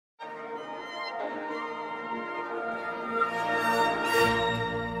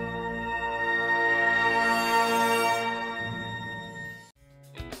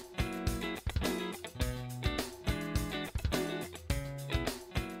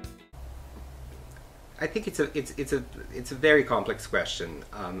I think it's a very complex question,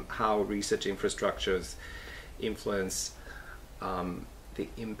 how research infrastructures influence the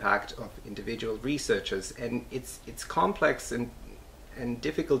impact of individual researchers, and it's complex and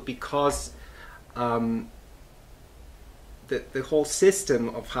difficult because the whole system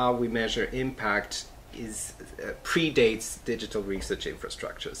of how we measure impact predates digital research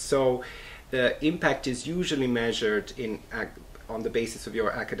infrastructures. So the impact is usually measured on the basis of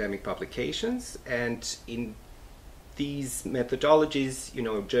your academic publications, and in these methodologies, you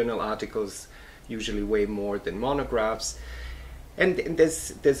know, journal articles usually weigh more than monographs, and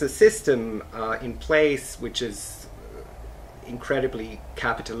there's a system in place which is incredibly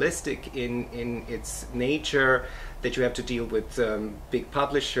capitalistic in its nature, that you have to deal with big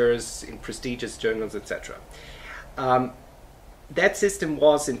publishers in prestigious journals, etc. That system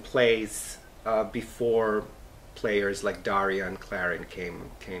was in place before players like DARIAH and Clarin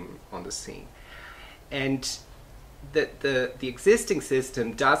came on the scene, and the existing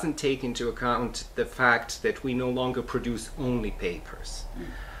system doesn't take into account the fact that we no longer produce only papers.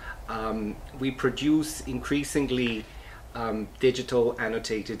 We produce increasingly digital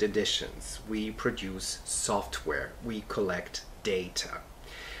annotated editions. We produce software. We collect data.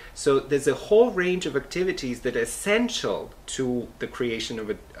 So there's a whole range of activities that are essential to the creation of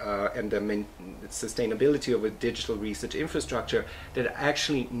and the sustainability of a digital research infrastructure that are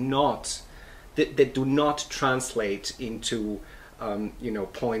actually not, that do not translate into you know,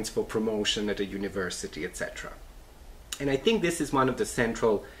 points for promotion at a university, etc. And I think this is one of the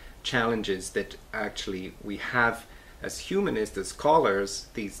central challenges that actually we have as humanists, as scholars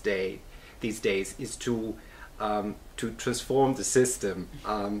these days, is to transform the system,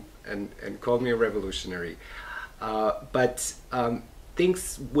 and call me a revolutionary. But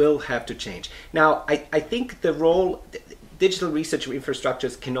things will have to change. Now, I think the role, digital research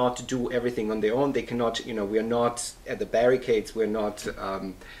infrastructures cannot do everything on their own. They cannot, you know, we are not at the barricades, we're not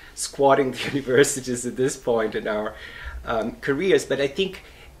squatting the universities at this point in our careers. But I think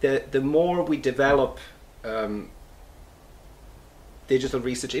the more we develop digital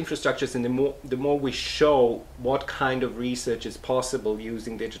research infrastructures, and the more we show what kind of research is possible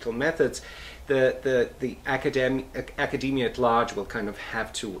using digital methods, the academia at large will kind of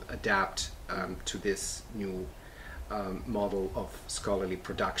have to adapt to this new model of scholarly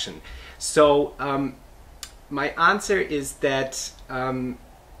production. So my answer is that I'm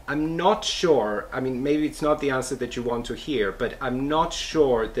not sure, I mean, maybe it's not the answer that you want to hear, but I'm not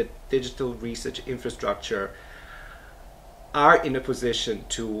sure that digital research infrastructure are in a position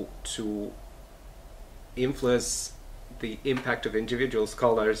to influence the impact of individual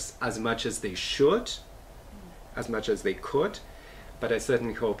scholars as much as they should, as much as they could, but I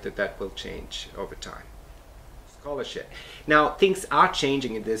certainly hope that that will change over time. Scholarship. Now, things are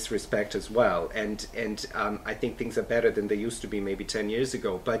changing in this respect as well, and I think things are better than they used to be maybe 10 years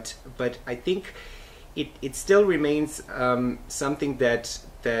ago, but I think it still remains something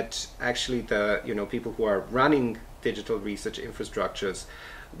that actually the, you know, people who are running digital research infrastructures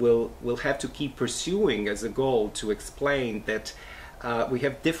will have to keep pursuing as a goal, to explain that we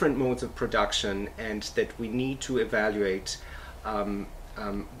have different modes of production and that we need to evaluate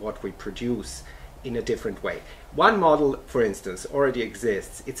what we produce in a different way. One model, for instance, already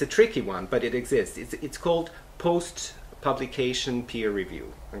exists. It's a tricky one, but it exists. It's called post-publication peer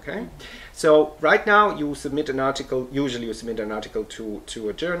review. Okay, so right now you submit an article. Usually you submit an article to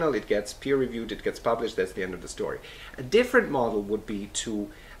a journal. It gets peer reviewed. It gets published. That's the end of the story. A different model would be to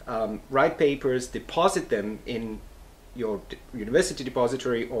write papers, deposit them in your university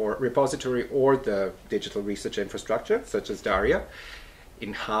depository or repository, or the digital research infrastructure, such as DARIAH,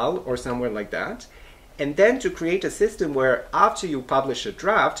 in Hull or somewhere like that, and then to create a system where after you publish a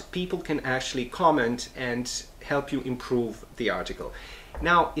draft, people can actually comment and help you improve the article.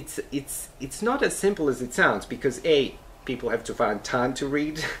 Now, it's not as simple as it sounds, because A, people have to find time to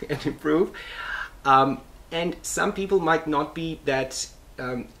read and improve, and some people might not be that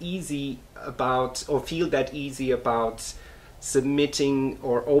easy about, or feel that easy about submitting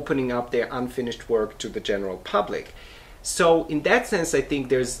or opening up their unfinished work to the general public. So in that sense, I think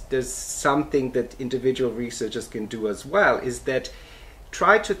there's something that individual researchers can do as well, is that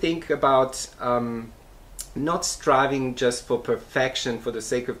try to think about not striving just for perfection for the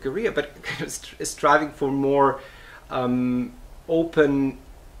sake of career, but striving for more open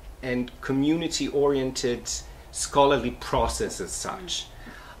and community-oriented scholarly process as such.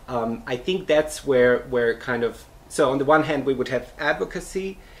 I think that's where kind of, so on the one hand we would have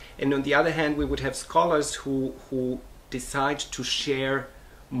advocacy, and on the other hand we would have scholars who decide to share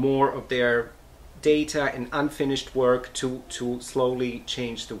more of their data and unfinished work to slowly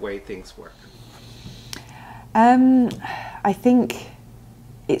change the way things work. I think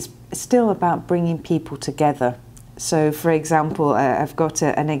it's still about bringing people together. So, for example, I've got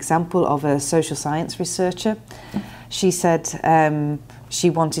an example of a social science researcher. She said she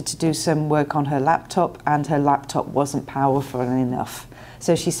wanted to do some work on her laptop and her laptop wasn't powerful enough.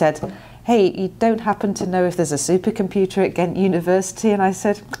 So she said, hey, you don't happen to know if there's a supercomputer at Ghent University? And I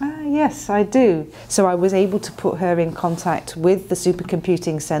said, yes, I do. So I was able to put her in contact with the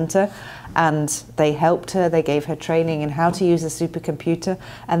supercomputing centre, and they helped her, they gave her training in how to use a supercomputer,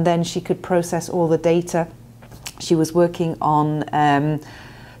 and then she could process all the data. She was working on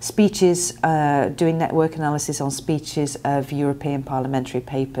speeches, doing network analysis on speeches of European parliamentary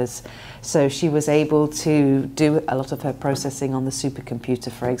papers. So she was able to do a lot of her processing on the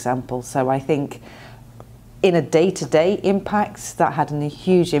supercomputer, for example. So I think in a day-to-day impact, that had a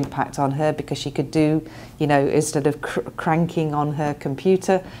huge impact on her, because she could do, you know, instead of cranking on her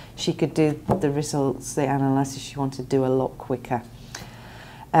computer, she could do the results, the analysis she wanted to do a lot quicker.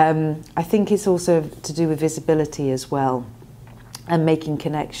 I think it's also to do with visibility as well, and making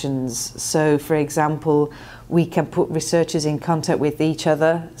connections. So, for example, we can put researchers in contact with each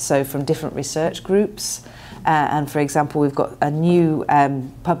other, so from different research groups. And for example, we've got a new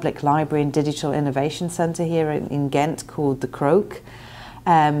public library and digital innovation centre here in Ghent called the Croak.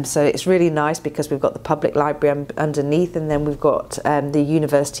 So it's really nice because we've got the public library underneath, and then we've got the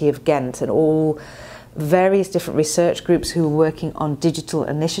University of Ghent, and all various different research groups who are working on digital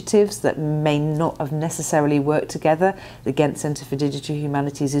initiatives that may not have necessarily worked together. The Ghent Centre for Digital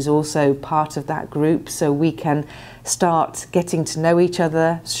Humanities is also part of that group, so we can start getting to know each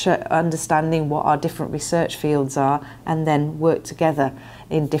other, understanding what our different research fields are, and then work together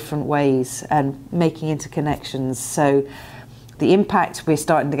in different ways and making interconnections. So the impact, we're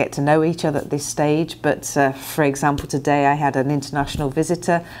starting to get to know each other at this stage, but for example, today I had an international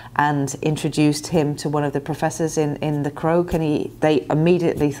visitor and introduced him to one of the professors in the Croak, and they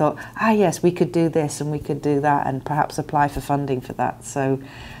immediately thought, yes, we could do this and we could do that, and perhaps apply for funding for that. So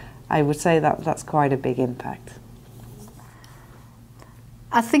I would say that that's quite a big impact.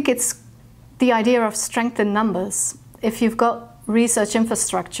 I think it's the idea of strength in numbers. If you've got research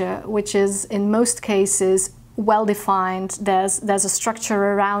infrastructure, which is in most cases well-defined, there's a structure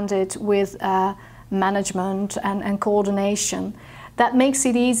around it with management and coordination, that makes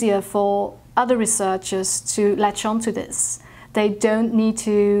it easier for other researchers to latch onto this. They don't need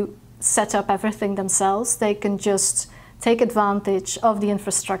to set up everything themselves. They can just take advantage of the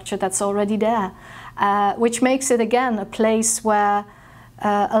infrastructure that's already there, which makes it again a place where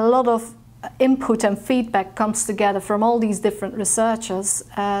a lot of input and feedback comes together from all these different researchers,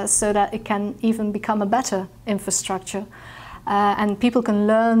 so that it can even become a better infrastructure. And people can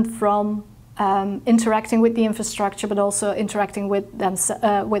learn from interacting with the infrastructure, but also interacting with them,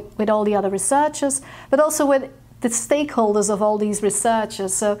 with all the other researchers, but also with the stakeholders of all these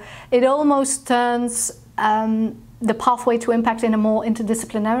researchers. So it almost turns the pathway to impact in a more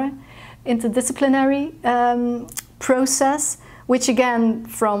interdisciplinary process, which again,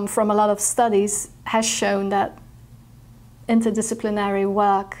 from a lot of studies, has shown that interdisciplinary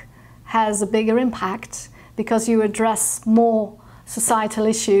work has a bigger impact because you address more societal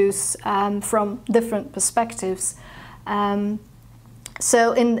issues from different perspectives.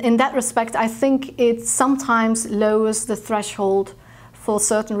 So in that respect, I think it sometimes lowers the threshold for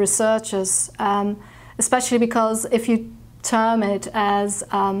certain researchers, especially because if you term it as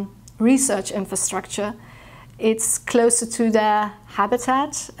research infrastructure, it's closer to their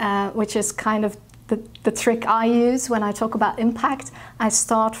habitat, which is kind of the trick I use when I talk about impact. I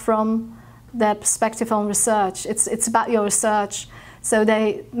start from their perspective on research. It's about your research. So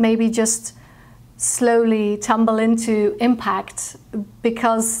they maybe just slowly tumble into impact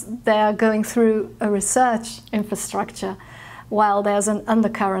because they're going through a research infrastructure, while there's an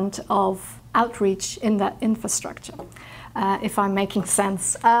undercurrent of outreach in that infrastructure, if I'm making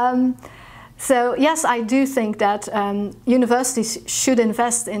sense. So yes, I do think that universities should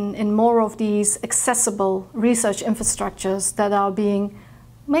invest in more of these accessible research infrastructures that are being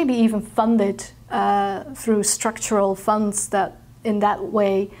maybe even funded through structural funds that in that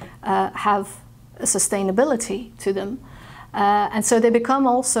way have a sustainability to them. And so they become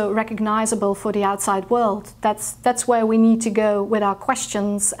also recognizable for the outside world. That's where we need to go with our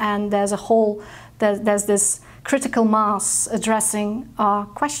questions, and there's there's this critical mass addressing our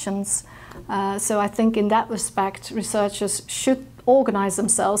questions. So I think in that respect, researchers should organize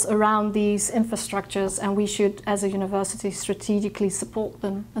themselves around these infrastructures, and we should, as a university, strategically support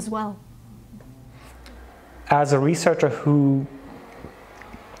them as well. As a researcher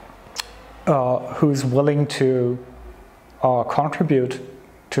who's willing to contribute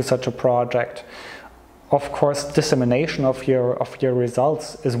to such a project, of course, dissemination of your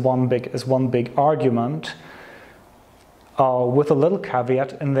results is one big argument, with a little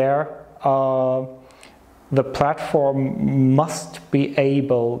caveat in there. The platform must be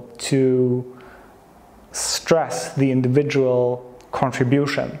able to stress the individual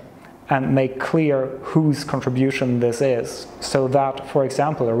contribution and make clear whose contribution this is, so that, for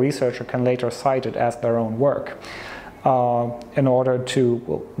example, a researcher can later cite it as their own work, in order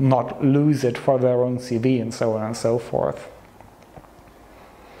to not lose it for their own CV and so on and so forth.